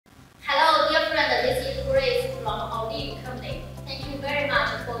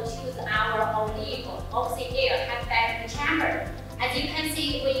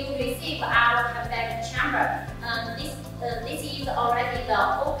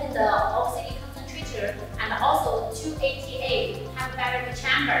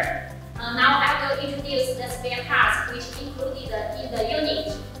chamber. Now I will introduce the spare parts which included in the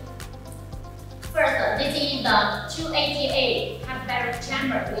unit. First, this is the 288 Hyperbaric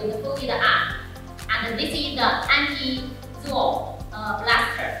Chamber with folded arm, and this is the anti-zoom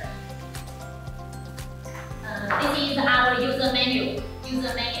blaster. This is our user menu.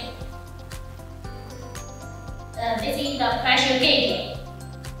 This is the pressure gauge.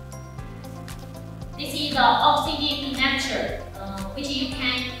 This is the oxygen connector, which you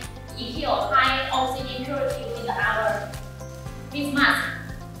can inhale high oxygen purity with our face mask.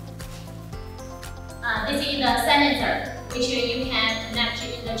 This is the silencer, which you can connect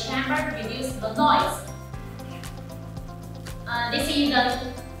in the chamber, reduce the noise. This is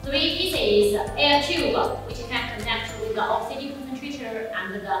the 3 pieces air tube, which can connect with the oxygen concentrator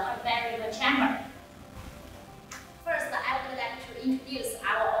and the hyperbaric chamber. First, I would like to introduce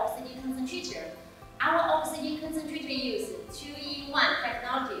our oxygen concentrator. Our oxygen concentrator uses 2-in-1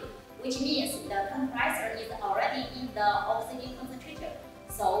 technology, which means the compressor is already in the oxygen concentrator.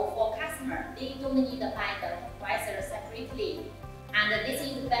 So for customer, they don't need to buy the compressor separately. And this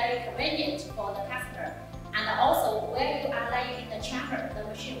is very convenient for the customer. And also, where you are lying in the chamber, the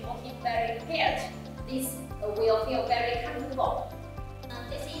machine working very prepared. This will feel very comfortable.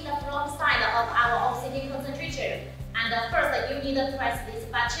 This is the front side of our oxygen concentrator. And first, you need to press this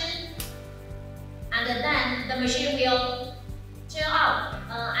button. And then the machine will turn on.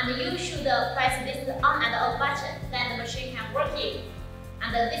 And you should press this on and off button. Then the machine can work.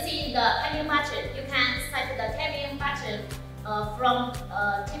 And this is the timing button. You can set the timing button from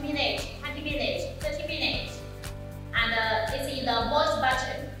 10 minutes, 20 minutes, 30 minutes. And this is the voice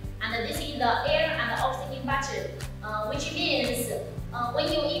button. And this is the air and oxygen button, which means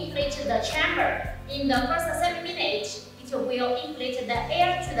when you inflate the chamber, in the first 7 minutes, it will inflate the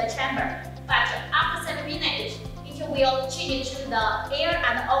air to the chamber. But after 7 minutes, it will change to the air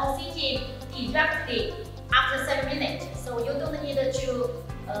and oxygen directly after 7 minutes. So you don't need to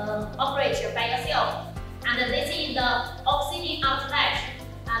operate by yourself. And this is the oxygen outlet.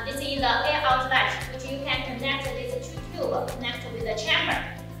 This is the air outlet, which you can connect these 2 tubes connect with the chamber.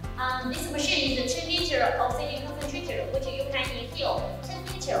 This machine is a 10 liter oxygen concentrator, which you can inhale 10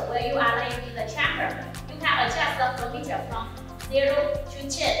 liter where you are lying in the chamber. You can adjust the flow meter from 0 to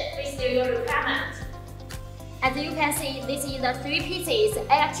 10 based on your requirement. As you can see, this is the 3 pieces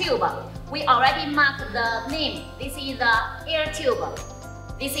air tube. We already marked the name. This is the air tube.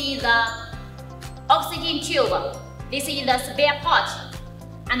 This is the oxygen tube. This is the spare part.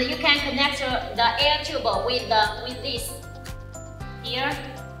 And you can connect the air tube with this here.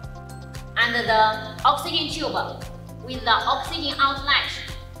 And the oxygen tube with the oxygen outlet.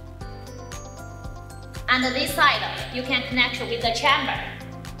 And this side, you can connect with the chamber.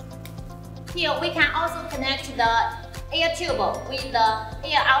 Here we can also connect the air tube with the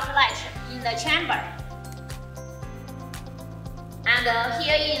air outlet in the chamber. And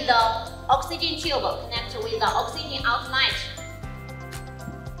here is the oxygen tube connect with the oxygen outlet.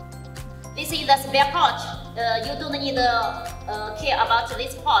 This is the spare part. You don't need to care about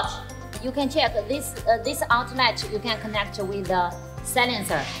this part. You can check this outlet. You can connect with the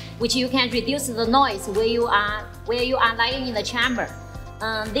silencer, which you can reduce the noise where you are lying in the chamber.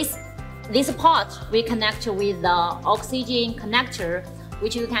 This part we connect with the oxygen connector,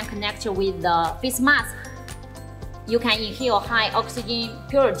 which you can connect with the face mask. You can inhale high oxygen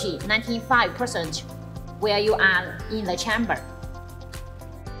purity, 95%, where you are in the chamber.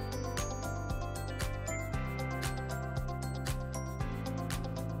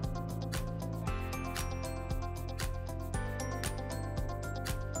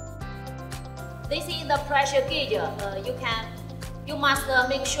 This is the pressure gauge. You must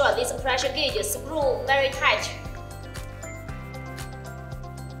make sure this pressure gauge is screwed very tight.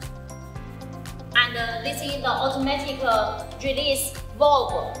 And this is the automatic release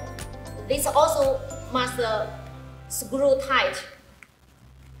valve. This also must screw tight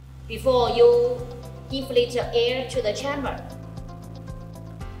before you inflate air to the chamber.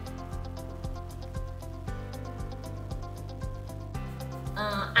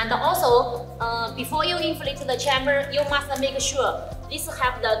 And also, before you inflate the chamber, you must make sure this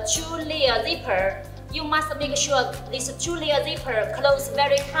have the 2-layer zipper. You must make sure this 2-layer zipper close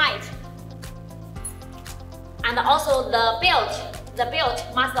very tight. And also the belt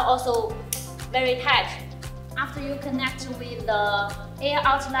must also very tight. After you connect with the air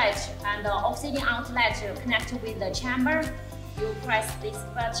outlet and the oxygen outlet, connect with the chamber, you press this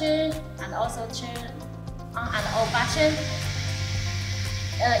button and also turn on and off button.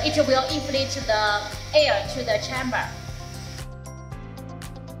 It will inflate the air to the chamber.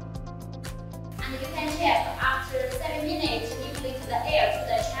 And you can check after 7 minutes, inflate the air to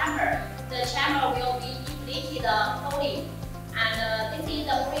the chamber. The chamber will be inflated fully. And this is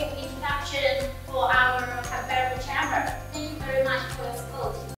a brief introduction for our hyperbaric chamber. Thank you very much for your support.